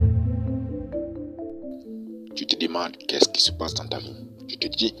Tu te demandes qu'est-ce qui se passe dans ta vie. Tu te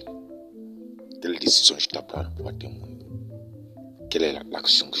dis, quelle décision je dois prendre pour atteindre mon niveau? Quelle est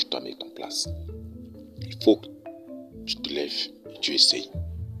l'action que je dois mettre en place? Il faut que tu te lèves et tu essayes.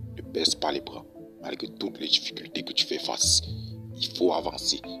 Ne baisse pas les bras. Malgré toutes les difficultés que tu fais face, il faut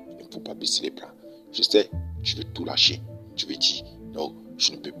avancer. Il ne faut pas baisser les bras. Je sais, tu veux tout lâcher. Tu veux dire, non,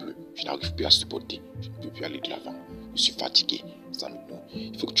 je ne peux plus. Je n'arrive plus à supporter. Je ne peux plus aller de l'avant. Je suis fatigué.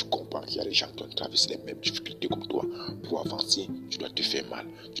 Il faut que tu comprennes qu'il y a des gens qui ont traversé les mêmes difficultés comme toi. Pour avancer, tu dois te faire mal.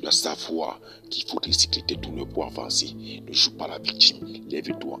 Tu dois savoir qu'il faut recycler tes douleurs pour avancer. Ne joue pas la victime.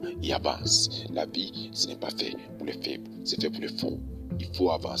 Lève-toi et avance. La vie, ce n'est pas fait pour les faibles. C'est fait pour les forts. Il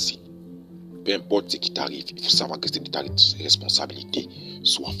faut avancer. Peu importe ce qui t'arrive, il faut savoir que c'est de ta responsabilité.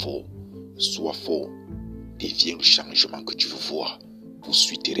 Sois fort. Sois fort. Deviens le changement que tu veux voir.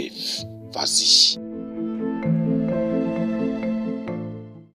 Poursuis tes rêves. Vas-y.